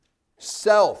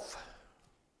Self.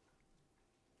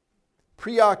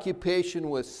 Preoccupation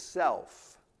with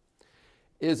self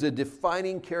is a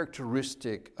defining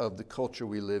characteristic of the culture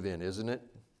we live in, isn't it?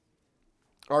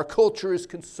 Our culture is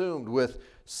consumed with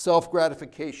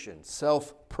self-gratification,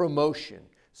 self-promotion,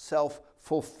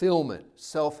 self-fulfillment,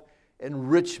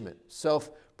 self-enrichment,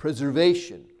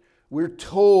 self-preservation. We're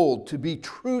told to be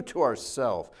true to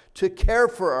ourselves, to care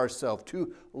for ourselves,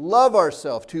 to love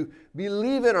ourselves, to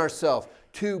believe in ourselves,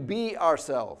 to be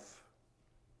ourselves.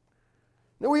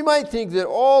 Now, we might think that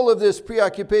all of this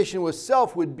preoccupation with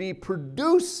self would be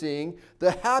producing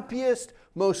the happiest,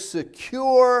 most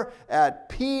secure, at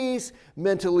peace,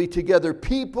 mentally together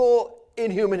people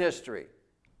in human history.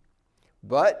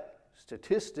 But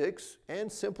statistics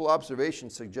and simple observation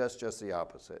suggest just the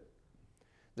opposite.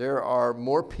 There are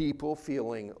more people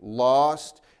feeling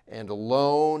lost and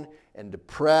alone and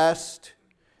depressed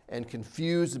and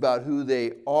confused about who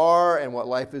they are and what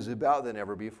life is about than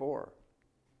ever before.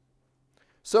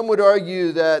 Some would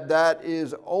argue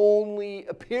that only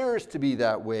appears to be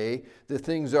that way, that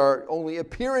things are only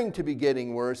appearing to be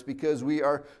getting worse because we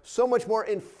are so much more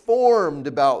informed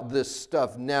about this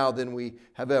stuff now than we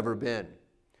have ever been.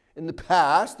 In the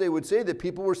past, they would say that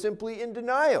people were simply in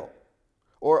denial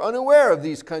or unaware of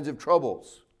these kinds of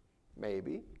troubles.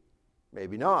 Maybe,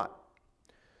 maybe not.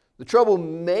 The trouble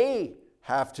may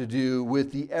have to do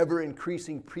with the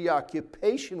ever-increasing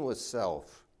preoccupation with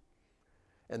self.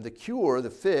 And the cure, the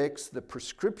fix, the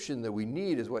prescription that we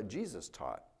need is what Jesus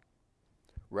taught,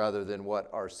 rather than what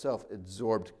our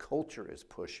self-absorbed culture is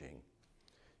pushing.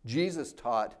 Jesus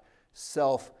taught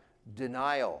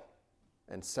self-denial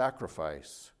and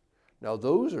sacrifice. Now,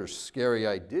 those are scary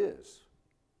ideas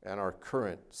in our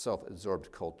current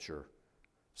self-absorbed culture.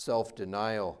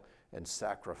 Self-denial and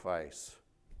sacrifice.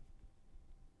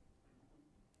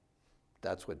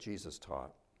 That's what Jesus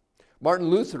taught. Martin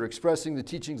Luther, expressing the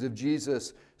teachings of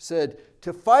Jesus, said,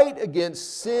 "To fight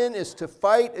against sin is to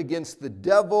fight against the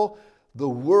devil, the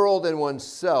world, and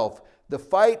oneself. The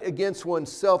fight against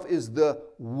oneself is the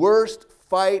worst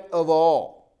fight of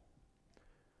all."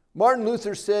 Martin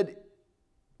Luther said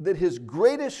that his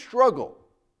greatest struggle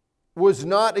was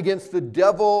not against the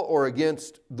devil or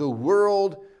against the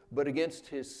world, but against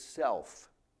his self.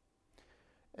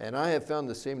 And I have found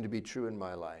the same to be true in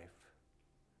my life.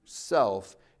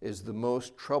 Self is the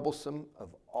most troublesome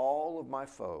of all of my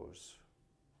foes.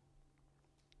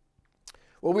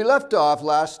 Well, we left off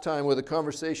last time with a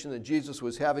conversation that Jesus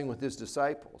was having with his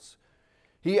disciples.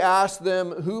 He asked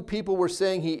them who people were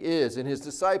saying he is, and his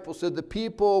disciples said the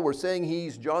people were saying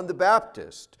he's John the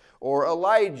Baptist, or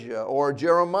Elijah, or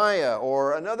Jeremiah,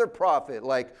 or another prophet,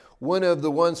 like one of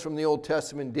the ones from the Old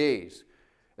Testament days.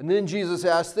 And then Jesus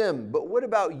asked them, "But what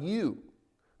about you?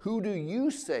 Who do you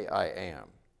say I am?"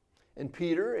 And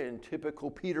Peter, in typical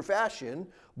Peter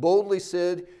fashion, boldly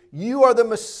said, "You are the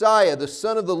Messiah, the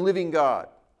Son of the living God."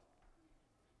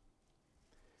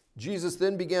 Jesus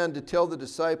then began to tell the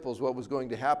disciples what was going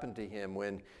to happen to him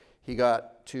when he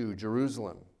got to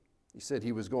Jerusalem. He said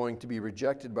he was going to be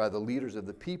rejected by the leaders of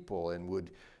the people and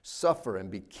would suffer and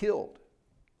be killed.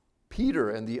 Peter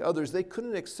and the others, they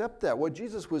couldn't accept that. What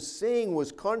Jesus was saying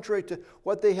was contrary to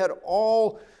what they had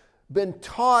all been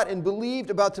taught and believed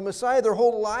about the Messiah their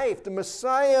whole life. The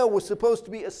Messiah was supposed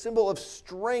to be a symbol of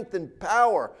strength and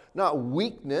power, not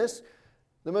weakness.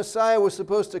 The Messiah was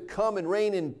supposed to come and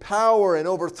reign in power and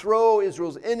overthrow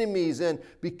Israel's enemies and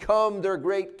become their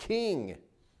great king.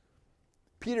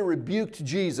 Peter rebuked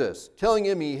Jesus, telling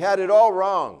him he had it all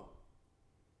wrong.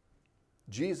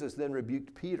 Jesus then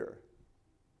rebuked Peter,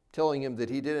 telling him that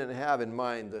he didn't have in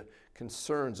mind the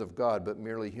concerns of God, but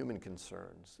merely human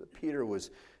concerns. That Peter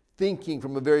was thinking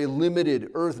from a very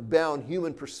limited, earthbound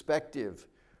human perspective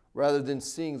rather than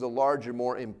seeing the larger,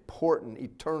 more important,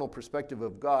 eternal perspective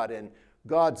of God and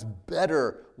God's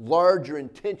better, larger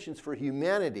intentions for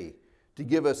humanity to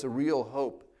give us a real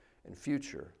hope and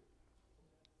future.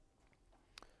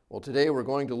 Well, today we're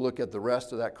going to look at the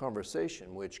rest of that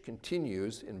conversation, which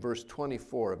continues in verse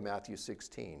 24 of Matthew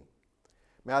 16.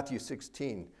 Matthew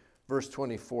 16, verse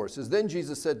 24 says, "Then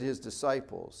Jesus said to his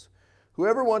disciples,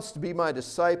 'Whoever wants to be my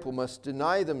disciple must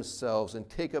deny themselves and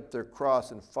take up their cross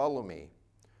and follow me.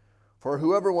 For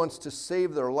whoever wants to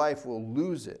save their life will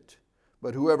lose it,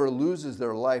 but whoever loses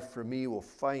their life for me will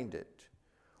find it.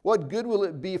 What good will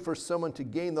it be for someone to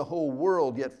gain the whole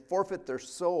world yet forfeit their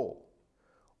soul?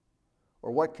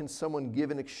 Or what can someone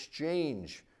give in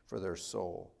exchange for their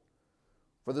soul?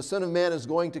 For the Son of Man is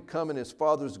going to come in his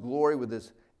Father's glory with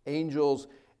his angels,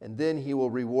 and then he will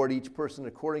reward each person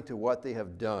according to what they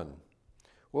have done.'"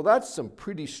 Well, that's some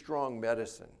pretty strong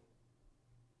medicine.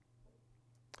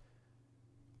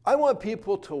 I want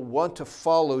people to want to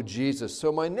follow Jesus.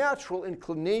 So my natural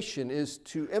inclination is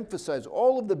to emphasize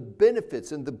all of the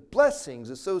benefits and the blessings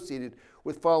associated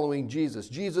with following Jesus.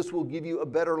 Jesus will give you a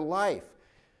better life.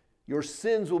 Your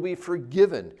sins will be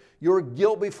forgiven. Your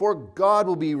guilt before God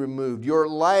will be removed. Your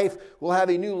life will have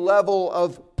a new level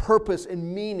of purpose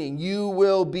and meaning. You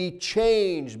will be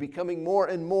changed, becoming more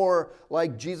and more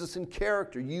like Jesus in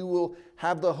character. You will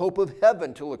have the hope of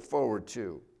heaven to look forward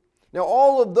to. Now,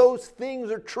 all of those things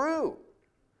are true,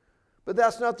 but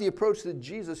that's not the approach that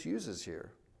Jesus uses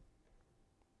here.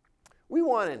 We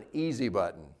want an easy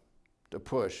button to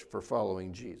push for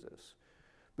following Jesus.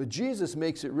 But Jesus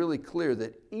makes it really clear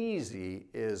that easy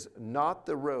is not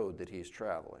the road that he's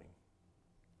traveling.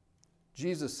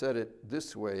 Jesus said it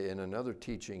this way in another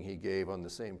teaching he gave on the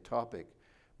same topic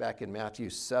back in Matthew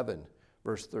 7,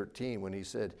 verse 13, when he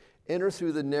said, "Enter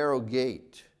through the narrow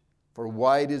gate, for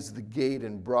wide is the gate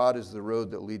and broad is the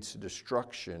road that leads to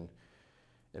destruction,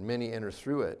 and many enter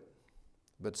through it.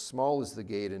 But small is the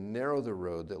gate and narrow the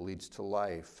road that leads to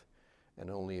life,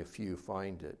 and only a few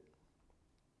find it."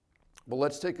 Well,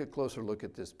 let's take a closer look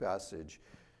at this passage.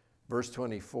 Verse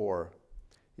 24,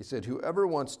 he said, "Whoever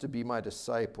wants to be my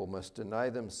disciple must deny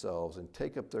themselves and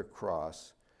take up their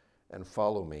cross and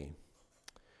follow me."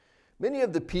 Many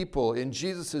of the people in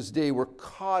Jesus' day were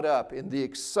caught up in the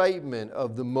excitement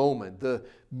of the moment, the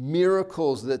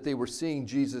miracles that they were seeing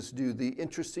Jesus do, the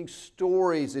interesting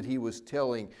stories that he was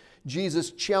telling, Jesus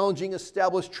challenging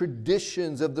established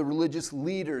traditions of the religious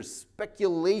leaders.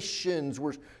 Speculations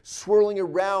were swirling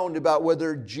around about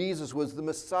whether Jesus was the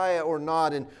Messiah or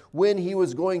not, and when he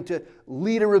was going to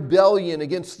lead a rebellion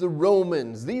against the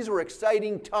Romans. These were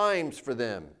exciting times for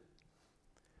them.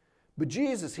 But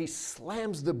Jesus, he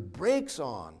slams the brakes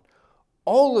on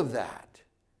all of that.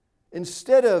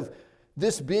 Instead of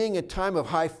this being a time of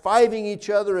high-fiving each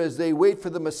other as they wait for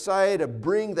the Messiah to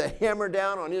bring the hammer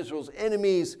down on Israel's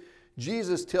enemies,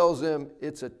 Jesus tells them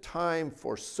it's a time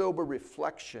for sober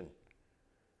reflection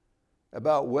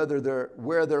about where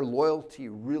their loyalty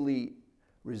really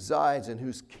resides and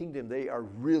whose kingdom they are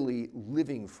really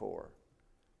living for.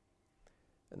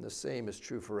 And the same is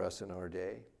true for us in our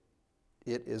day.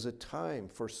 It is a time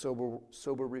for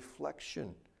sober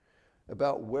reflection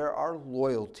about where our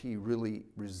loyalty really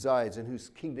resides and whose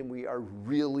kingdom we are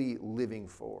really living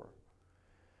for.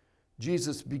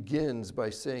 Jesus begins by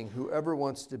saying, "Whoever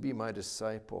wants to be my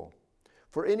disciple."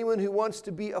 For anyone who wants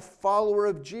to be a follower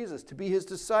of Jesus, to be his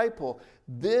disciple,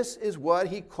 this is what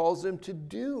he calls them to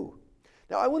do.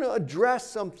 Now, I want to address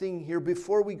something here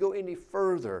before we go any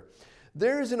further.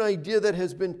 There is an idea that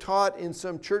has been taught in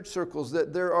some church circles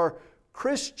that there are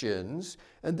Christians,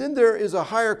 and then there is a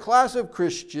higher class of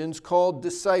Christians called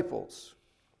disciples.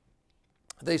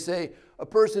 They say a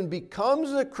person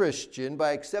becomes a Christian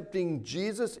by accepting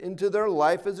Jesus into their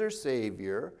life as their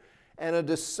Savior, and a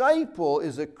disciple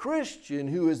is a Christian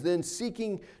who is then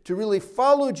seeking to really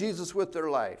follow Jesus with their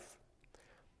life.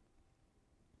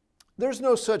 There's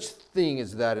no such thing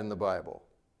as that in the Bible.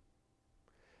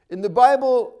 In the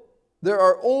Bible, there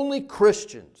are only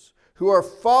Christians who are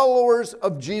followers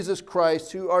of Jesus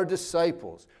Christ, who are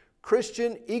disciples.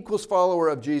 Christian equals follower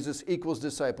of Jesus equals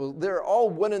disciple. They're all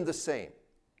one and the same.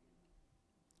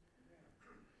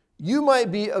 You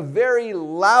might be a very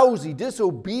lousy,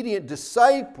 disobedient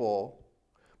disciple,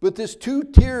 but this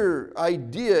two-tier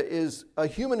idea is a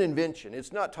human invention.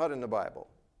 It's not taught in the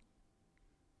Bible.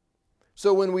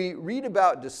 So when we read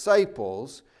about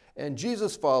disciples and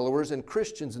Jesus followers and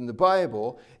Christians in the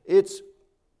Bible, it's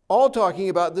all talking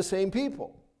about the same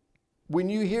people. When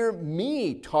you hear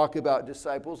me talk about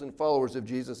disciples and followers of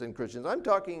Jesus and Christians, I'm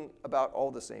talking about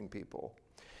all the same people.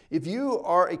 If you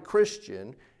are a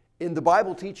Christian in the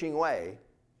Bible teaching way,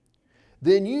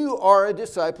 then you are a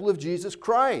disciple of Jesus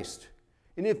Christ.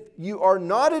 And if you are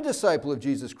not a disciple of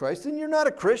Jesus Christ, then you're not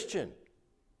a Christian.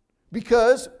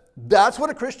 Because that's what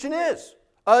a Christian is,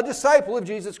 a disciple of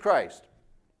Jesus Christ.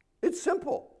 It's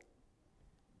simple.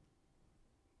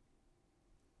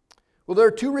 Well, there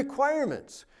are two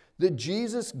requirements that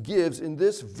Jesus gives in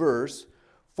this verse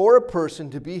for a person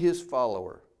to be his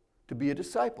follower, to be a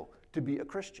disciple, to be a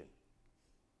Christian.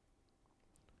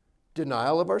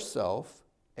 Denial of ourself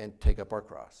and take up our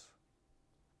cross.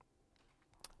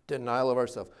 Denial of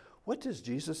ourself. What does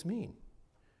Jesus mean?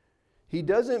 He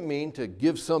doesn't mean to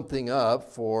give something up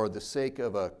for the sake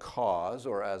of a cause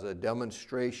or as a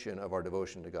demonstration of our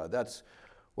devotion to God. That's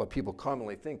what people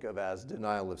commonly think of as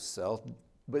denial of self.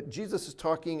 But Jesus is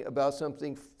talking about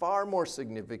something far more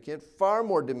significant, far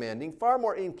more demanding, far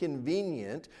more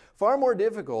inconvenient, far more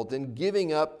difficult than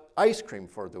giving up ice cream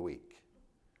for the week.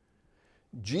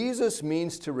 Jesus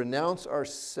means to renounce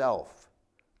ourself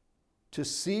to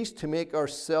cease to make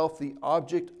ourself the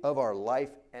object of our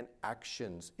life and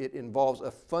actions. It involves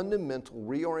a fundamental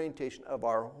reorientation of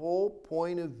our whole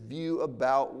point of view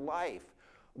about life.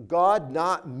 God,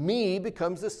 not me,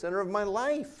 becomes the center of my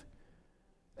life.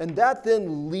 And that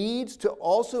then leads to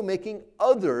also making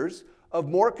others of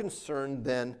more concern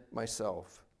than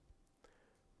myself.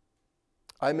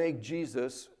 I make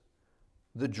Jesus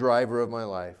the driver of my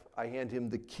life. I hand him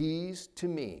the keys to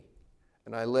me,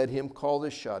 and I let him call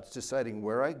the shots, deciding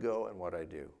where I go and what I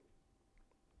do.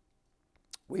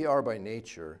 We are by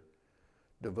nature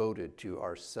devoted to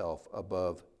ourself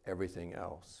above everything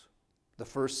else. The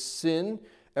first sin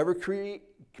ever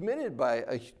committed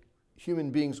by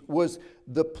human beings was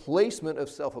the placement of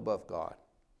self above God.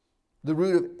 The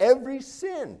root of every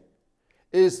sin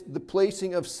is the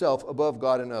placing of self above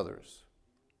God and others.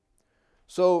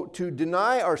 So to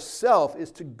deny ourself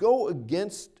is to go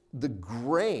against the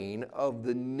grain of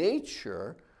the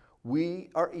nature we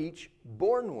are each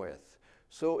born with.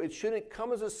 So it shouldn't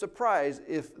come as a surprise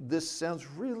if this sounds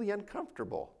really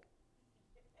uncomfortable.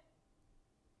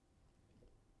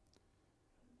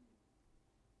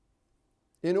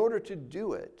 In order to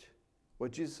do it,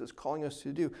 what Jesus is calling us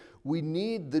to do, we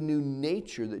need the new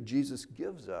nature that Jesus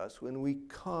gives us when we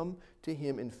come to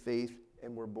him in faith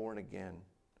and we're born again.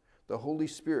 The Holy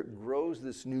Spirit grows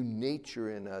this new nature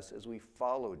in us as we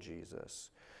follow Jesus.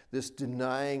 This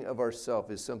denying of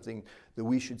ourselves is something that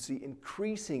we should see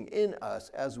increasing in us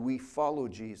as we follow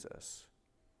Jesus.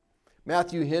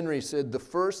 Matthew Henry said, the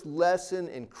first lesson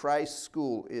in Christ's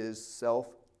school is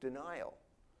self-denial.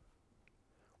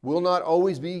 We'll not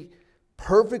always be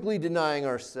perfectly denying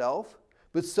ourselves,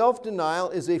 but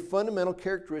self-denial is a fundamental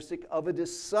characteristic of a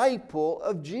disciple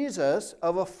of Jesus,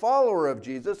 of a follower of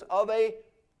Jesus, of a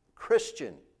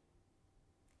Christian.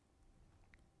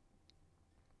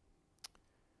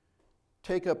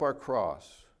 Take up our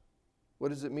cross. What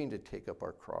does it mean to take up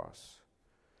our cross?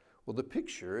 Well, the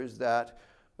picture is that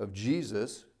of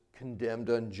Jesus condemned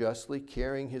unjustly,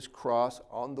 carrying his cross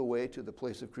on the way to the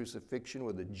place of crucifixion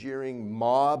with a jeering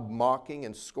mob mocking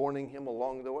and scorning him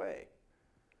along the way.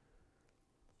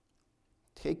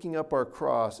 Taking up our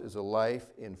cross is a life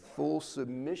in full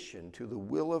submission to the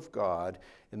will of God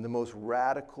in the most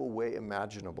radical way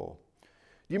imaginable.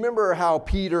 Do you remember how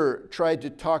Peter tried to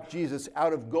talk Jesus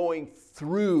out of going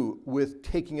through with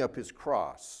taking up his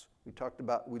cross?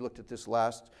 We looked at this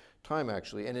last time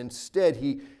actually, and instead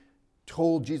he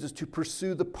told Jesus to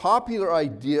pursue the popular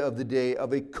idea of the day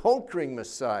of a conquering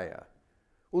Messiah.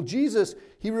 Well, Jesus,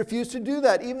 he refused to do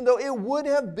that, even though it would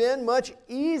have been much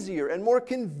easier and more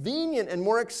convenient and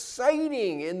more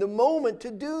exciting in the moment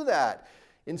to do that.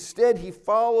 Instead, he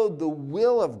followed the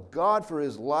will of God for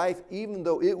his life, even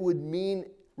though it would mean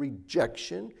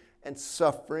rejection and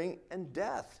suffering and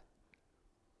death.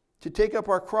 To take up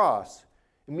our cross,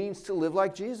 it means to live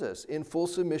like Jesus, in full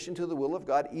submission to the will of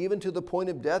God, even to the point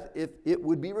of death if it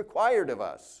would be required of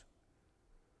us.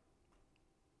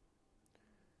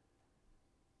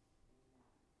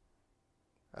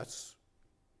 That's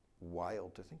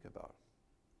wild to think about.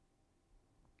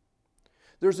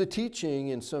 There's a teaching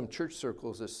in some church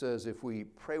circles that says if we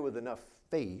pray with enough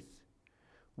faith,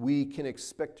 we can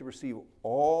expect to receive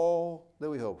all that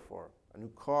we hope for. A new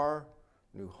car,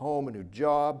 a new home, a new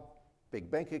job,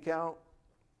 big bank account.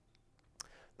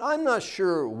 Now, I'm not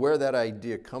sure where that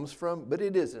idea comes from, but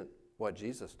it isn't what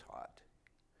Jesus taught.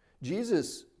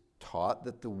 Jesus taught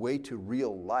that the way to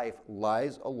real life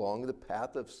lies along the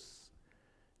path of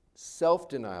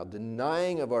self-denial,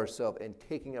 denying of ourselves and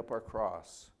taking up our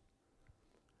cross.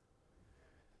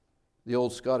 The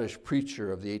old Scottish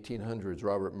preacher of the 1800s,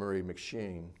 Robert Murray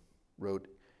McCheyne, wrote,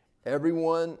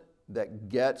 "Everyone that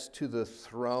gets to the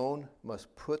throne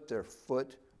must put their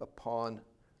foot upon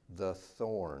the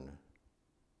thorn.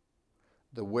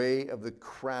 The way of the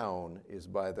crown is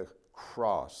by the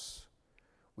cross.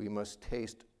 We must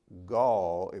taste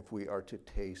gall if we are to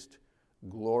taste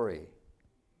glory."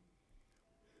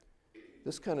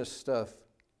 This kind of stuff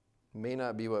may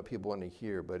not be what people want to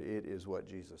hear, but it is what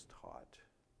Jesus taught.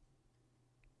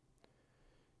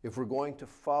 If we're going to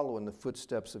follow in the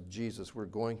footsteps of Jesus, we're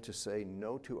going to say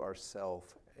no to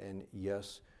ourselves and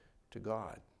yes to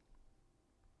God.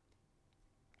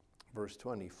 Verse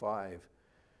 25,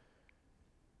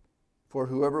 "For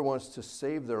whoever wants to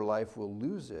save their life will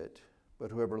lose it,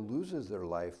 but whoever loses their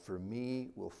life for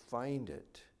me will find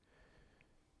it."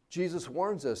 Jesus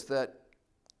warns us that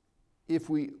if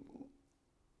we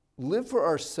live for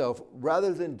ourselves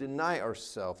rather than deny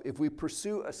ourselves, if we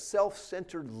pursue a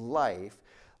self-centered life,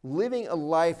 living a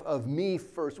life of me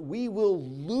first, we will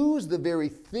lose the very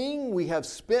thing we have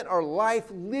spent our life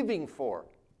living for,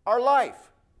 our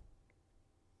life.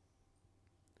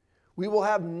 we will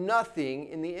have nothing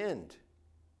in the end.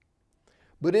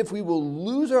 But if we will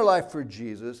lose our life for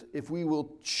Jesus, if we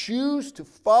will choose to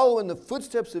follow in the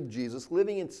footsteps of Jesus,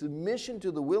 living in submission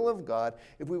to the will of God,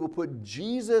 if we will put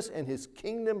Jesus and his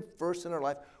kingdom first in our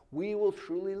life, we will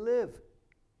truly live.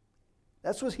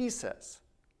 That's what he says.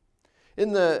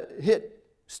 In the hit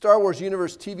Star Wars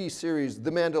Universe TV series,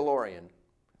 The Mandalorian,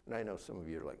 and I know some of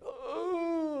you are like,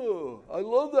 oh, I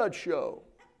love that show.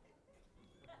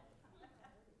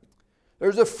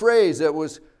 There's a phrase that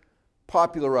was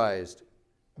popularized.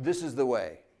 This is the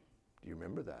way. Do you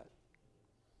remember that?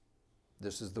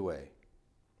 This is the way.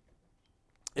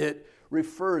 It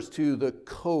refers to the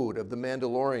code of the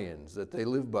Mandalorians that they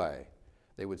live by.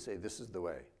 They would say, this is the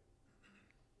way.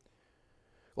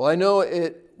 Well, I know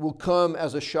it will come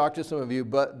as a shock to some of you,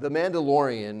 but the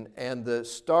Mandalorian and the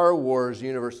Star Wars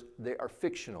universe, they are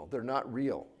fictional. They're not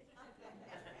real.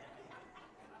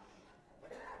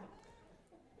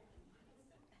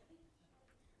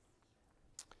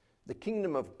 The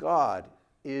kingdom of God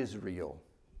is real.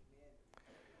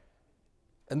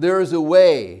 And there is a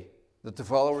way that the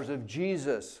followers of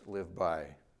Jesus live by.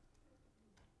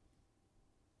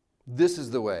 This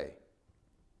is the way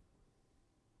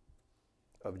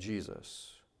of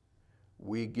Jesus.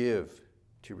 We give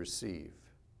to receive.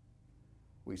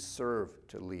 We serve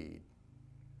to lead.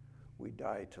 We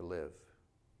die to live.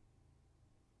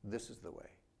 This is the way.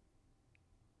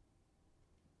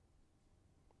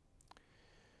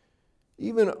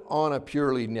 Even on a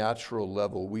purely natural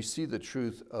level, we see the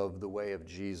truth of the way of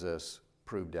Jesus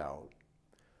proved out.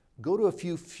 Go to a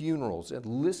few funerals and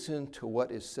listen to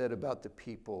what is said about the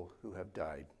people who have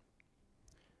died.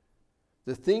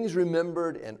 The things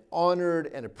remembered and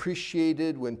honored and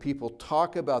appreciated when people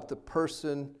talk about the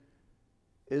person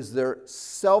is their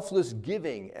selfless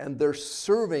giving and their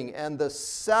serving and the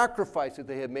sacrifice that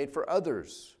they have made for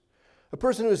others. A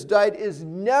person who has died is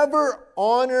never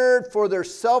honored for their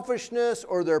selfishness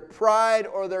or their pride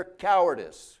or their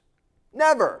cowardice.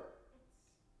 Never.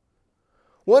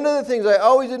 One of the things I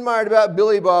always admired about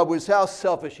Billy Bob was how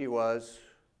selfish he was.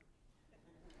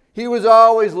 He was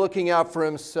always looking out for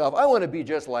himself. I want to be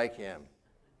just like him.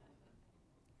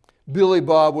 Billy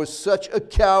Bob was such a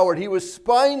coward. He was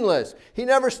spineless. He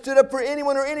never stood up for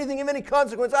anyone or anything of any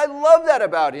consequence. I love that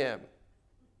about him.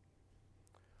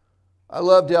 I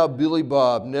loved how Billy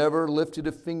Bob never lifted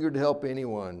a finger to help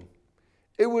anyone.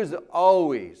 It was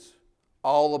always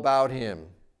all about him.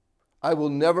 I will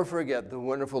never forget the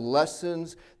wonderful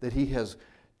lessons that he has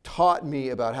taught me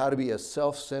about how to be a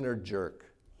self-centered jerk.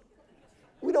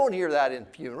 We don't hear that in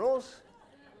funerals.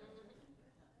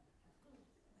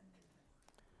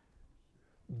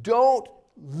 Don't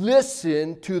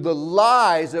listen to the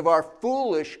lies of our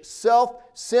foolish,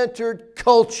 self-centered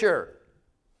culture.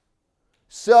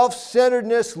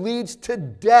 Self-centeredness leads to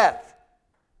death.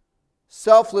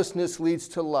 Selflessness leads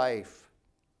to life.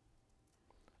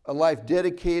 A life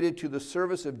dedicated to the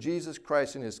service of Jesus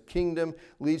Christ and his kingdom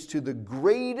leads to the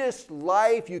greatest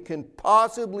life you can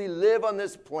possibly live on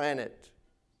this planet.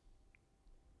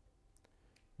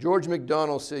 George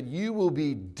MacDonald said, "You will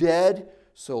be dead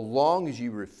so long as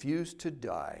you refuse to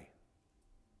die."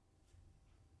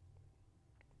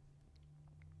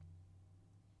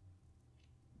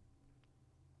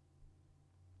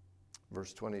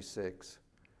 Verse 26.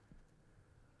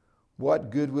 What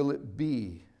good will it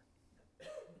be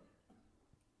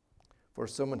for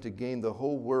someone to gain the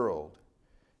whole world,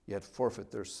 yet forfeit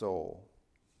their soul?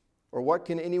 Or what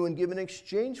can anyone give in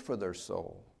exchange for their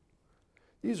soul?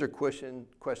 These are questions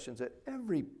that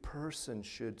every person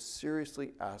should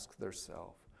seriously ask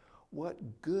themselves.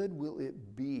 What good will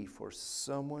it be for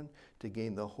someone to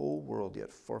gain the whole world,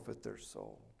 yet forfeit their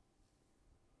soul?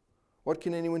 What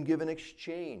can anyone give in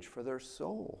exchange for their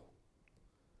soul?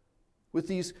 With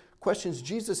these questions,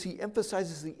 Jesus, he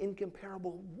emphasizes the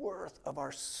incomparable worth of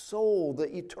our soul,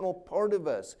 the eternal part of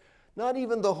us. Not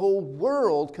even the whole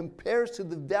world compares to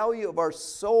the value of our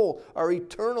soul. Our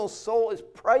eternal soul is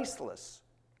priceless.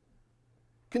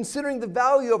 Considering the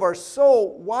value of our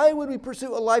soul, why would we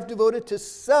pursue a life devoted to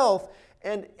self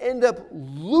and end up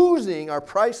losing our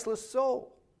priceless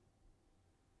soul?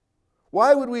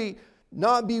 Why would we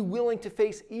not be willing to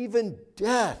face even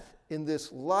death in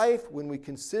this life when we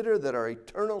consider that our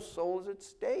eternal soul is at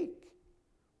stake?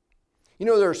 You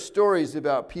know, there are stories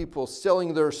about people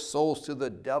selling their souls to the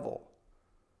devil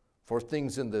for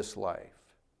things in this life.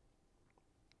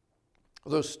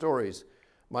 Those stories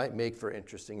might make for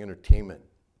interesting entertainment,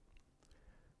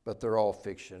 but they're all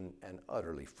fiction and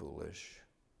utterly foolish.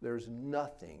 There's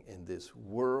nothing in this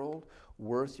world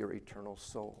worth your eternal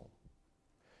soul.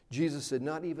 Jesus said,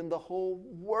 not even the whole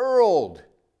world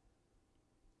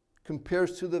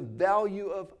compares to the value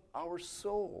of our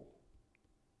soul.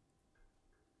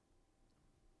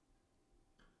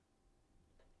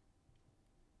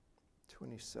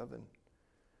 (27)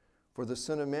 For the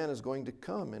Son of Man is going to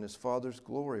come in his Father's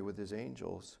glory with his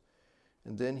angels,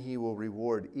 and then he will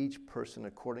reward each person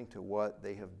according to what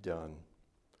they have done.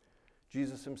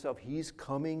 Jesus himself, he's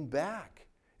coming back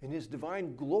in his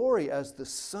divine glory as the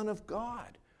Son of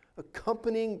God,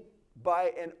 accompanied by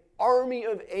an army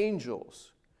of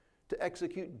angels to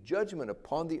execute judgment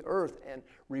upon the earth and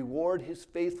reward his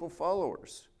faithful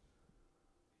followers.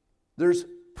 There's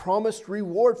promised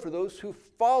reward for those who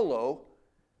follow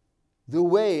the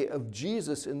way of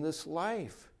Jesus in this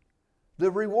life.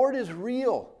 The reward is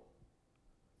real,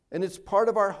 and it's part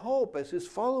of our hope as his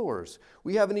followers.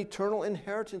 We have an eternal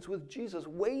inheritance with Jesus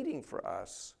waiting for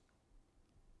us.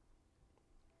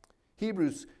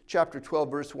 Hebrews chapter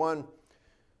 12, verse 1,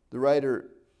 the writer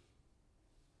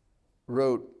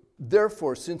wrote,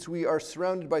 "Therefore, since we are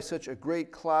surrounded by such a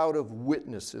great cloud of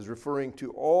witnesses," referring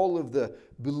to all of the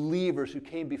believers who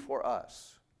came before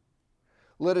us,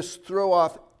 "let us throw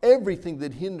off everything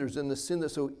that hinders and the sin that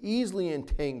so easily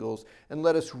entangles, and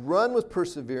let us run with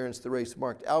perseverance the race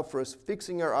marked out for us,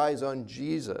 fixing our eyes on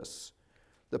Jesus,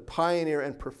 the pioneer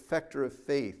and perfecter of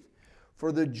faith.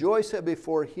 For the joy set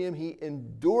before him, he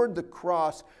endured the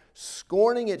cross,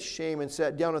 scorning its shame, and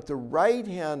sat down at the right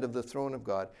hand of the throne of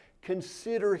God.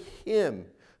 Consider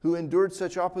him who endured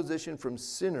such opposition from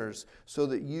sinners, so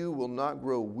that you will not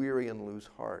grow weary and lose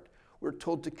heart." We're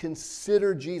told to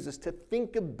consider Jesus, to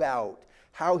think about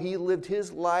how he lived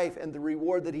his life and the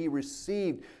reward that he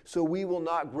received, so we will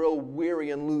not grow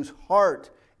weary and lose heart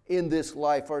in this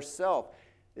life ourselves.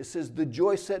 It says the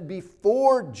joy set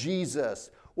before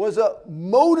Jesus was a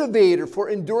motivator for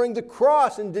enduring the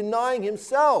cross and denying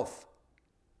himself.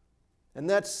 And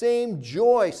that same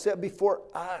joy set before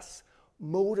us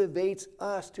motivates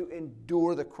us to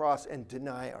endure the cross and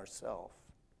deny ourselves.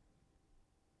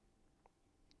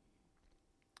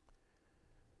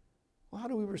 Well, how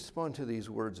do we respond to these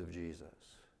words of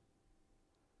Jesus?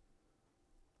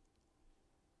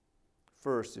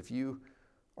 First, if you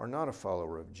are not a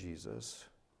follower of Jesus,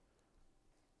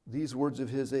 these words of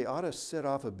his, they ought to set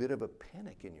off a bit of a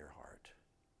panic in your heart.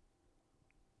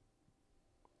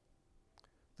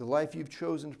 The life you've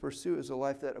chosen to pursue is a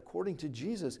life that, according to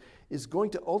Jesus, is going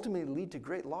to ultimately lead to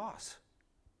great loss.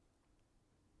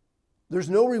 There's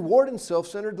no reward in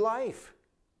self-centered life.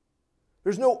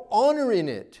 There's no honor in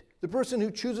it. The person who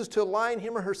chooses to align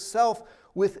him or herself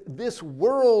with this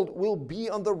world will be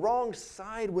on the wrong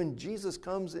side when Jesus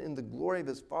comes in the glory of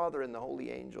his Father and the holy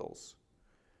angels.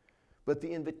 But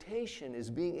the invitation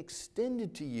is being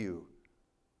extended to you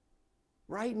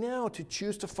right now to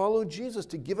choose to follow Jesus,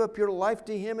 to give up your life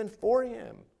to him and for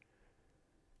him.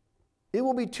 It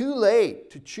will be too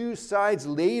late to choose sides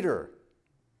later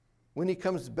when he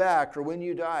comes back or when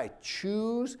you die.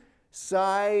 Choose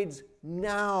sides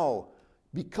now.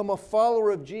 Become a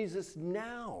follower of Jesus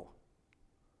now.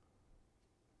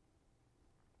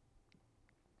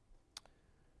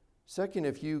 Second,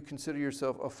 if you consider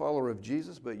yourself a follower of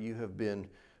Jesus, but you have been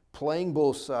playing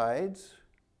both sides,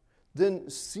 then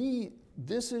see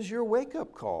this is your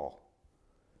wake-up call.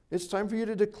 It's time for you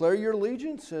to declare your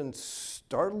allegiance and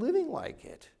start living like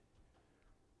it.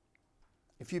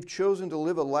 If you've chosen to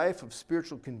live a life of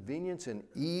spiritual convenience and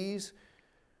ease,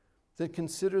 then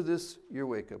consider this your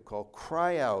wake-up call.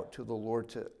 Cry out to the Lord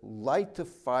to light the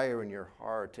fire in your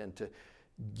heart and to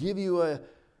give you a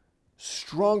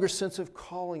stronger sense of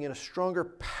calling and a stronger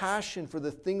passion for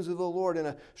the things of the Lord and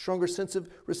a stronger sense of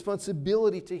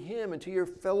responsibility to him and to your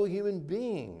fellow human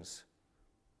beings.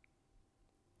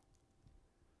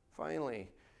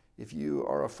 Finally, if you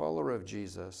are a follower of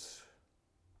Jesus,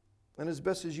 and as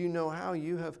best as you know how,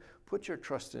 you have put your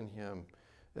trust in him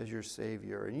as your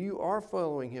Savior, and you are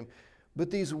following him.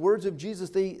 But these words of Jesus,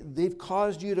 they've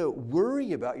caused you to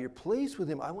worry about your place with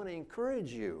him. I want to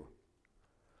encourage you.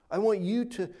 I want you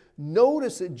to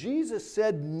notice that Jesus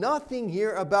said nothing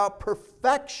here about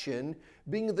perfection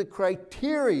being the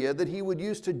criteria that he would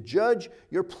use to judge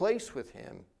your place with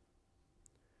him.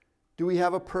 Do we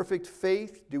have a perfect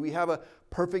faith? Do we have a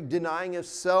perfect denying of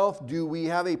self? Do we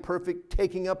have a perfect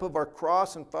taking up of our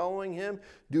cross and following him?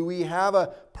 Do we have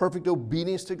a perfect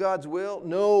obedience to God's will?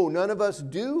 No, none of us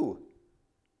do.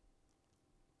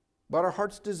 But our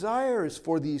heart's desire is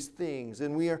for these things,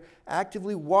 and we are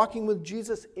actively walking with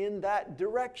Jesus in that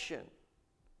direction.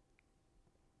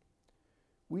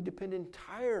 We depend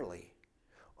entirely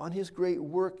on his great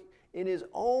work in his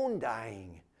own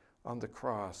dying on the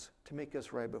cross to make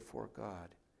us right before God,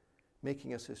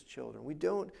 making us his children. We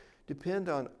don't depend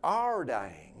on our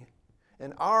dying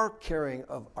and our carrying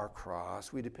of our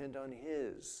cross, we depend on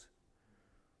His.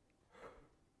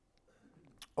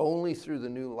 Only through the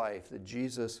new life that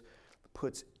Jesus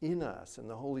puts in us and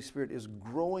the Holy Spirit is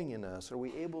growing in us are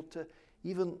we able to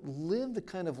even live the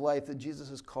kind of life that Jesus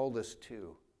has called us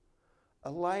to.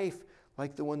 A life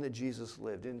like the one that Jesus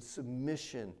lived, in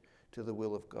submission to the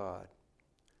will of God.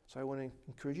 So I want to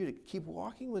encourage you to keep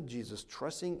walking with Jesus,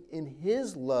 trusting in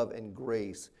His love and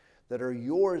grace that are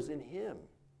yours in Him.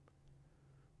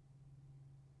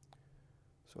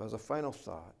 So as a final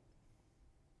thought,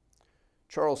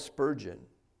 Charles Spurgeon,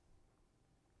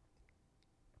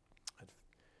 a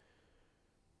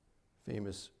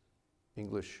famous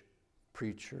English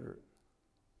preacher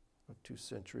of 2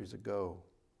 centuries ago,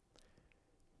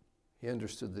 he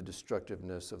understood the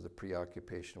destructiveness of the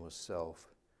preoccupation with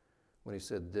self when he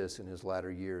said this in his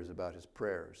latter years about his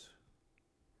prayers.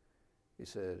 He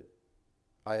said,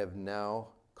 "I have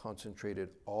now concentrated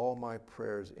all my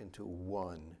prayers into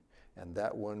one, and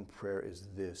that one prayer is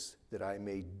this, that I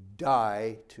may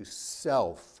die to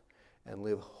self and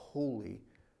live wholly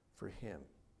for Him."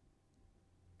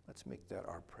 Let's make that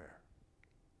our prayer.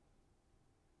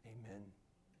 Amen.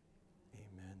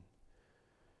 Amen.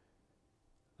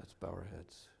 Let's bow our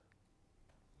heads.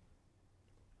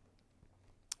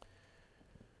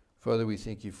 Father, we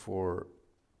thank You for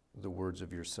the words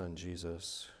of Your Son,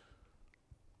 Jesus.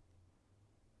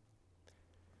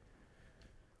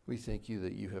 We thank You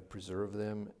that You have preserved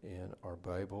them in our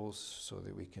Bibles so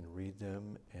that we can read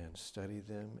them and study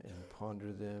them and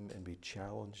ponder them and be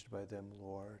challenged by them,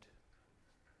 Lord.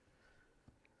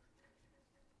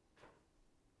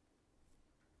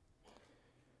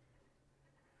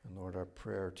 And Lord, our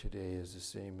prayer today is the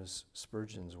same as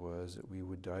Spurgeon's was, that we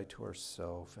would die to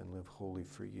ourselves and live wholly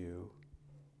for You.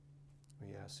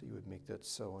 We ask that You would make that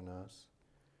so in us.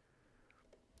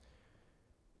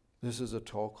 This is a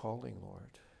tall calling,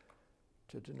 Lord,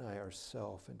 to deny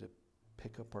ourselves and to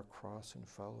pick up our cross and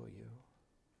follow You.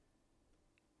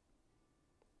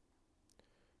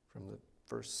 From the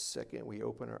first second we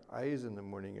open our eyes in the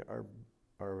morning,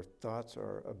 our thoughts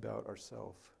are about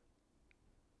ourselves.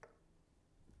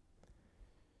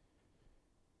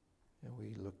 And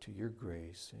we look to Your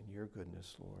grace and Your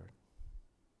goodness, Lord,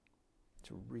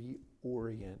 to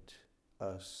reorient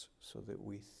us so that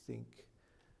we think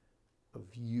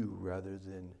of You rather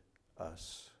than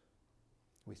us.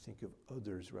 We think of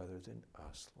others rather than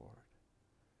us, Lord.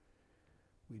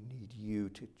 We need You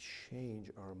to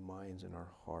change our minds and our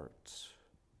hearts,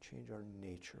 change our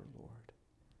nature, Lord,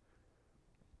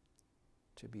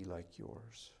 to be like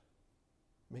Yours.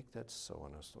 Make that so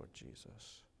in us, Lord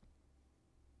Jesus.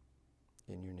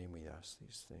 In Your name we ask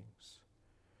these things.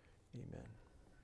 Amen.